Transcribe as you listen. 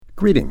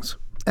Greetings,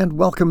 and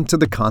welcome to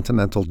the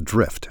Continental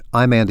Drift.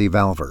 I'm Andy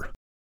Valvur.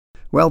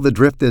 Well, the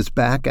Drift is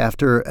back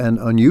after an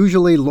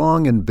unusually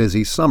long and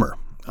busy summer.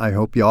 I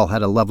hope you all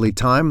had a lovely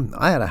time.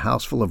 I had a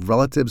house full of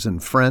relatives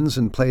and friends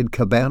and played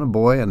cabana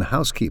boy and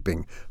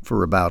housekeeping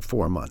for about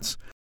 4 months.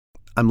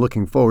 I'm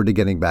looking forward to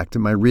getting back to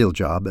my real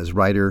job as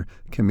writer,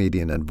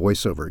 comedian, and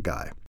voiceover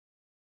guy.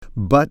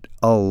 But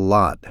a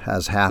lot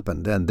has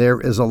happened, and there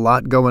is a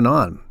lot going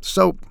on,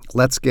 so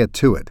let's get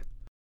to it.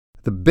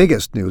 The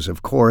biggest news,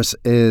 of course,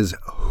 is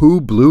who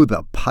blew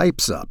the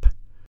pipes up?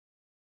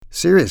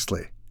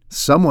 Seriously,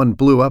 someone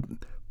blew up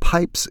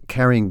pipes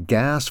carrying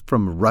gas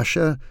from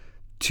Russia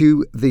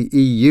to the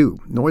EU,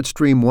 Nord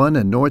Stream 1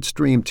 and Nord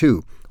Stream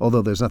 2,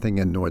 although there's nothing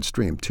in Nord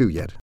Stream 2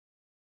 yet.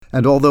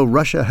 And although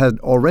Russia had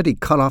already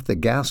cut off the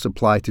gas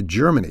supply to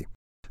Germany,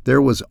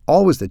 there was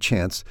always the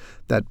chance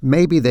that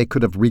maybe they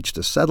could have reached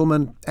a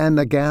settlement and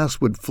the gas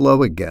would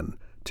flow again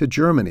to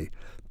Germany.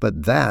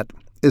 But that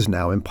is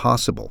now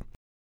impossible.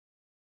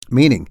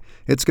 Meaning,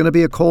 it's going to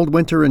be a cold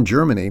winter in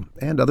Germany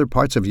and other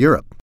parts of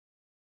Europe.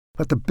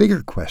 But the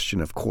bigger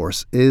question, of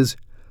course, is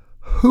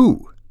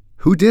who?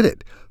 Who did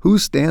it? Who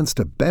stands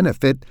to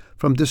benefit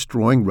from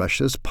destroying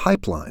Russia's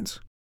pipelines?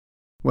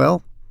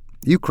 Well,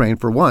 Ukraine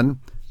for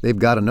one. They've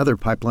got another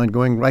pipeline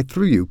going right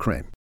through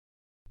Ukraine.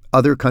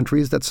 Other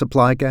countries that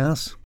supply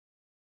gas?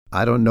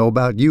 I don't know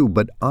about you,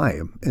 but I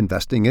am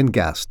investing in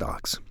gas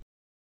stocks.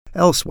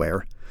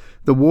 Elsewhere,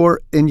 the war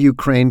in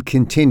Ukraine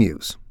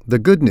continues. The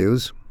good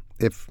news,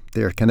 if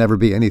there can ever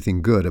be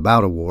anything good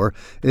about a war,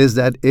 is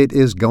that it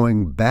is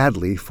going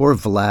badly for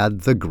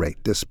Vlad the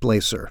Great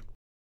Displacer.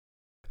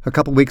 A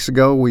couple weeks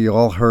ago, we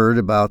all heard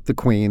about the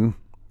Queen.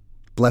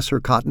 Bless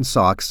her cotton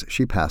socks,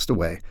 she passed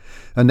away.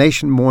 A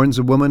nation mourns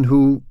a woman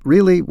who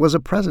really was a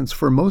presence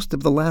for most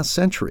of the last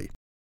century.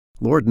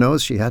 Lord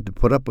knows she had to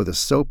put up with a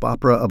soap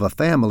opera of a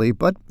family,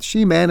 but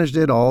she managed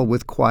it all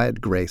with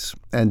quiet grace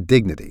and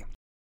dignity.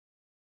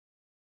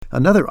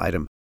 Another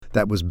item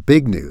that was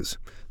big news,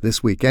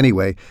 this week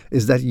anyway,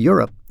 is that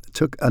Europe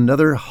took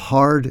another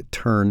hard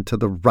turn to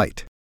the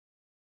right.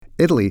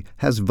 Italy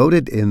has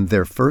voted in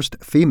their first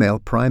female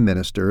Prime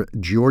Minister,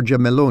 Giorgia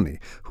Meloni,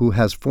 who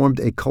has formed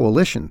a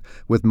coalition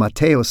with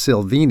Matteo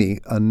Salvini,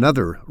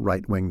 another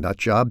right-wing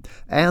nutjob,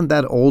 and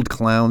that old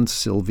clown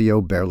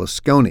Silvio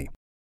Berlusconi,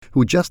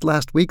 who just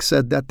last week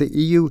said that the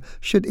EU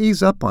should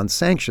ease up on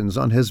sanctions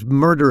on his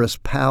murderous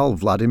pal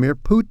Vladimir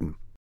Putin.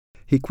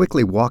 He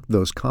quickly walked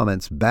those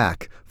comments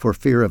back for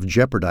fear of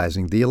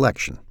jeopardizing the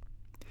election.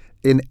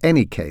 In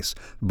any case,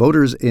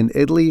 voters in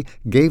Italy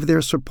gave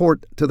their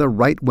support to the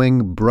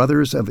right-wing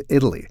Brothers of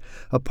Italy,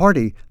 a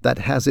party that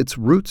has its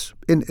roots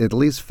in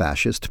Italy's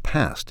fascist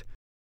past.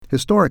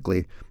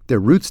 Historically, their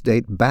roots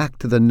date back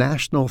to the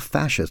National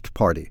Fascist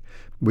Party,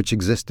 which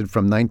existed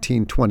from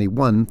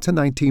 1921 to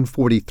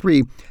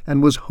 1943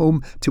 and was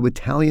home to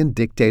Italian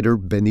dictator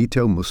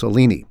Benito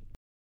Mussolini.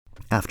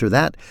 After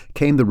that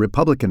came the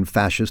Republican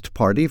Fascist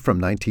Party from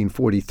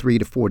 1943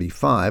 to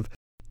 45,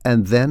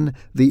 and then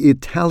the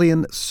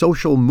Italian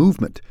Social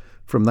Movement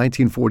from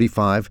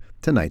 1945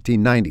 to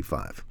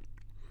 1995.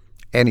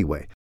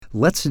 Anyway,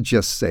 let's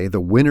just say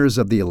the winners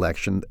of the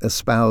election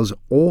espouse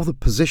all the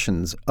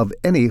positions of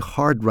any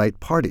hard-right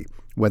party,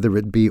 whether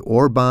it be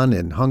Orban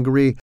in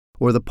Hungary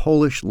or the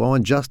Polish Law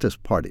and Justice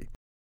Party.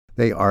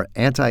 They are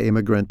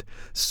anti-immigrant,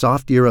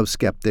 soft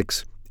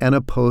Eurosceptics, and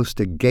opposed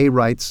to gay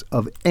rights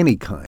of any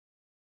kind.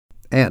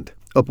 And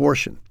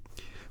abortion,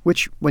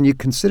 which, when you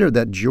consider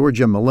that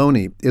Giorgia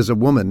Meloni is a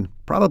woman,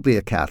 probably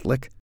a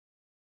Catholic,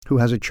 who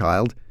has a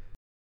child,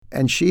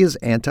 and she is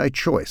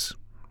anti-choice.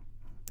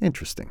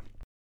 Interesting.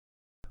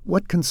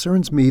 What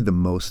concerns me the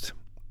most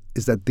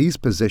is that these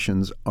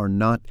positions are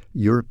not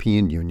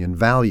European Union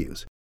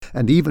values.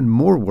 And even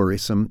more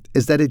worrisome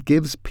is that it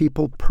gives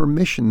people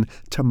permission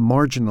to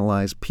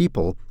marginalize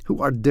people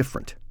who are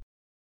different.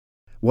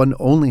 One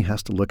only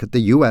has to look at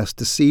the U.S.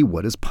 to see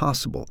what is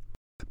possible.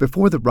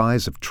 Before the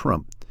rise of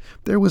Trump,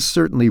 there was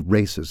certainly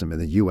racism in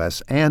the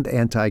U.S. and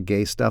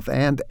anti-gay stuff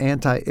and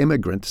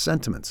anti-immigrant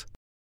sentiments.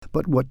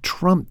 But what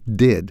Trump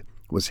did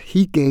was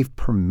he gave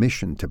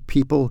permission to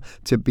people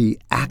to be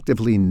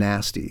actively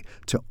nasty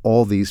to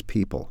all these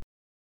people.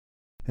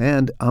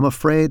 And I'm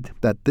afraid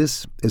that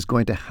this is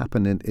going to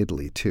happen in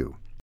Italy, too.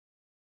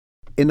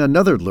 In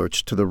another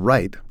lurch to the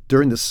right,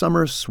 during the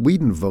summer,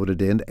 Sweden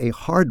voted in a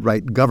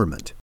hard-right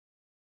government.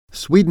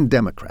 Sweden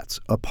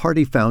Democrats, a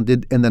party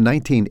founded in the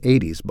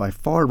 1980s by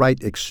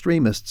far-right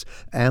extremists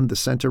and the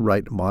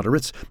center-right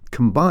moderates,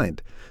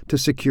 combined to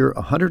secure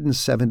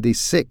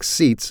 176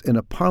 seats in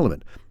a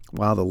parliament,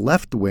 while the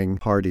left-wing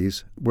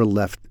parties were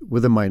left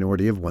with a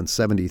minority of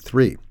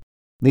 173.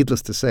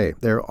 Needless to say,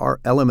 there are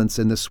elements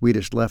in the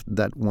Swedish left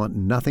that want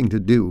nothing to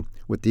do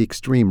with the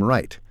extreme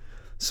right.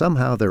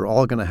 Somehow they're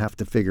all going to have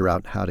to figure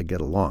out how to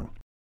get along.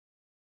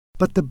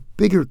 But the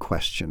bigger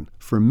question,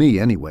 for me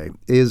anyway,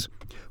 is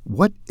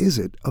what is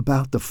it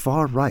about the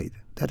far right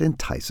that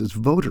entices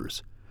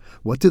voters?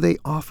 What do they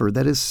offer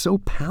that is so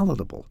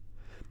palatable?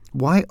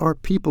 Why are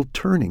people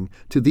turning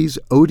to these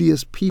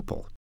odious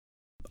people?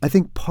 I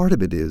think part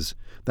of it is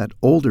that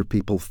older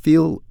people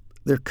feel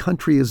their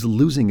country is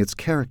losing its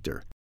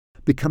character,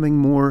 becoming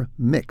more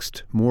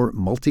mixed, more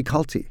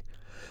multiculti.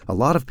 A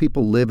lot of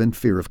people live in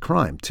fear of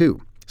crime,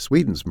 too.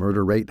 Sweden's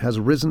murder rate has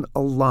risen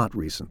a lot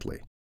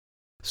recently.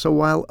 So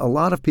while a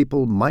lot of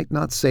people might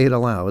not say it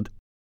aloud,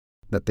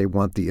 that they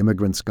want the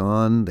immigrants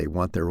gone, they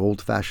want their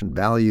old-fashioned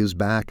values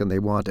back, and they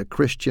want a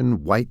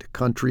Christian white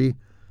country.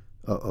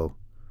 Uh-oh.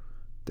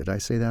 Did I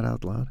say that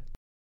out loud?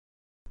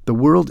 The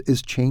world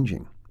is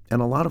changing,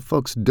 and a lot of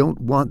folks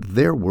don't want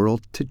their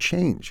world to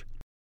change.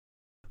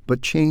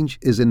 But change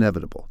is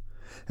inevitable.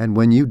 And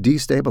when you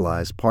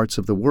destabilize parts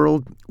of the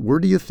world, where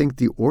do you think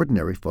the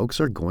ordinary folks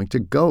are going to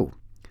go?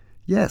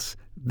 Yes,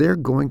 they're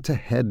going to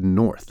head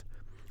north,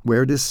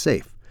 where it is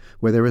safe,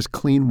 where there is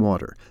clean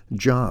water,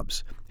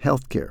 jobs,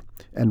 healthcare,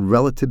 and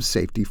relative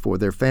safety for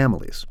their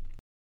families.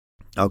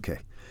 Okay,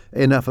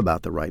 enough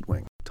about the right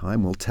wing.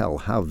 Time will tell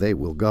how they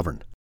will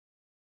govern.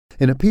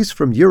 In a piece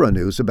from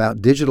Euronews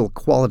about digital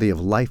quality of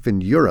life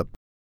in Europe,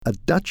 a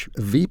Dutch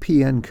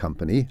VPN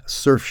company,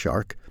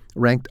 Surfshark,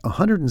 ranked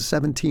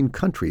 117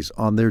 countries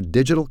on their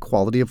digital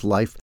quality of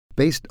life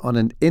based on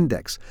an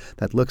index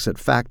that looks at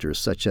factors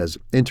such as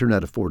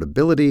internet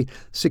affordability,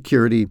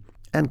 security,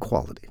 and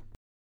quality.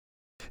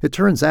 It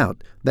turns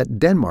out that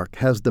Denmark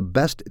has the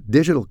best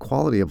digital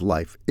quality of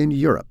life in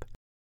Europe.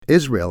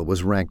 Israel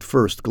was ranked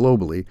first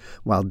globally,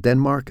 while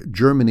Denmark,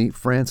 Germany,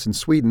 France, and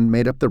Sweden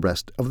made up the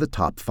rest of the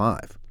top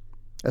 5.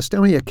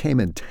 Estonia came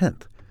in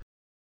 10th.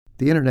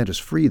 The internet is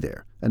free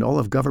there, and all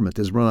of government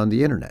is run on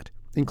the internet,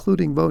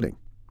 including voting.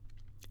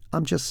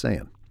 I'm just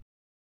saying.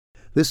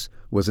 This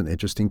was an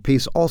interesting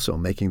piece also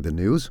making the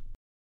news.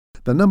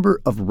 The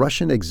number of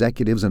Russian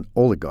executives and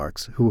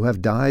oligarchs who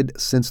have died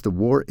since the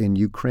war in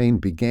Ukraine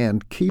began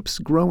keeps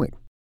growing.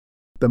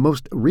 The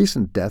most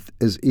recent death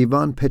is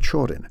Ivan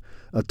Pechorin,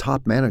 a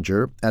top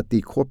manager at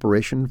the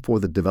Corporation for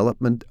the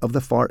Development of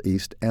the Far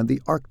East and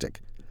the Arctic.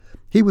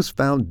 He was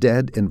found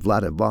dead in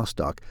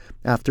Vladivostok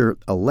after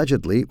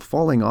allegedly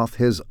falling off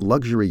his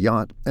luxury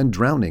yacht and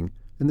drowning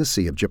in the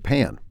Sea of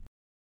Japan.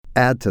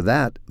 Add to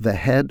that the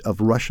head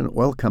of Russian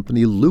oil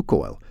company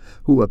Lukoil,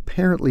 who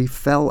apparently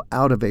fell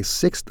out of a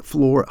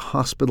 6th-floor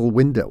hospital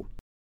window.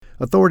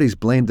 Authorities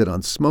blamed it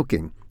on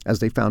smoking, as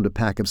they found a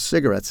pack of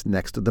cigarettes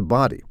next to the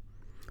body.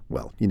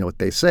 Well, you know what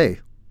they say,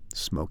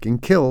 smoking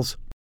kills.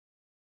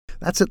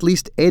 That's at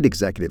least 8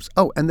 executives.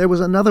 Oh, and there was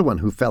another one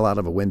who fell out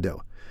of a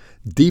window.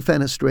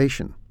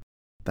 Defenestration.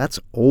 That's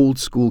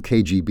old-school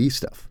KGB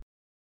stuff.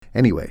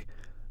 Anyway,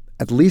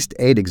 at least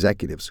 8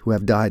 executives who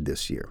have died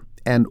this year.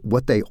 And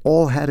what they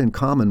all had in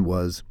common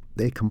was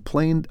they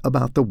complained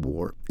about the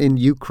war in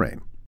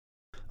Ukraine.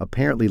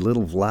 Apparently,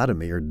 little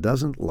Vladimir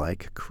doesn't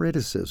like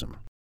criticism.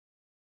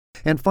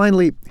 And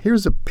finally,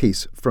 here's a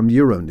piece from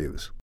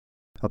Euronews.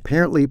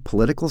 Apparently,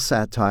 political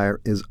satire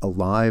is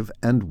alive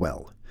and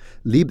well.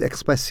 Libre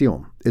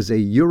Expression is a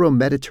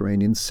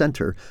Euro-Mediterranean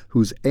center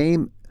whose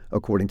aim,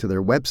 according to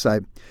their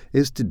website,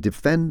 is to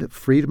defend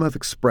freedom of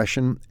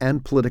expression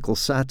and political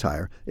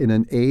satire in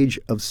an age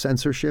of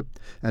censorship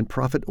and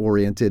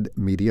profit-oriented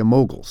media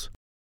moguls.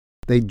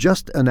 They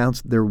just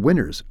announced their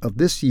winners of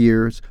this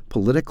year's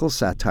political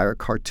satire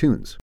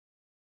cartoons.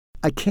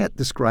 I can't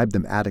describe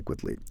them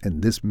adequately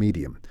in this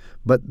medium,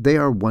 but they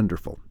are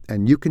wonderful,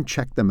 and you can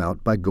check them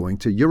out by going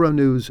to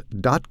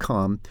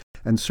euronews.com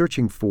and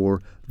searching for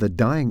The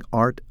Dying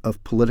Art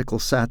of Political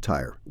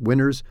Satire,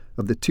 winners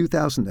of the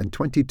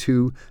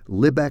 2022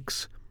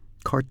 LibX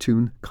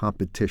Cartoon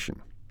Competition.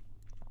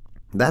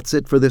 That's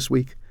it for this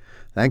week.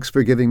 Thanks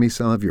for giving me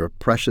some of your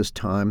precious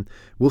time.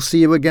 We'll see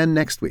you again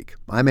next week.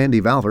 I'm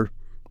Andy Valvur,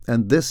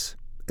 and this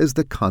is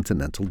the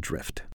Continental Drift.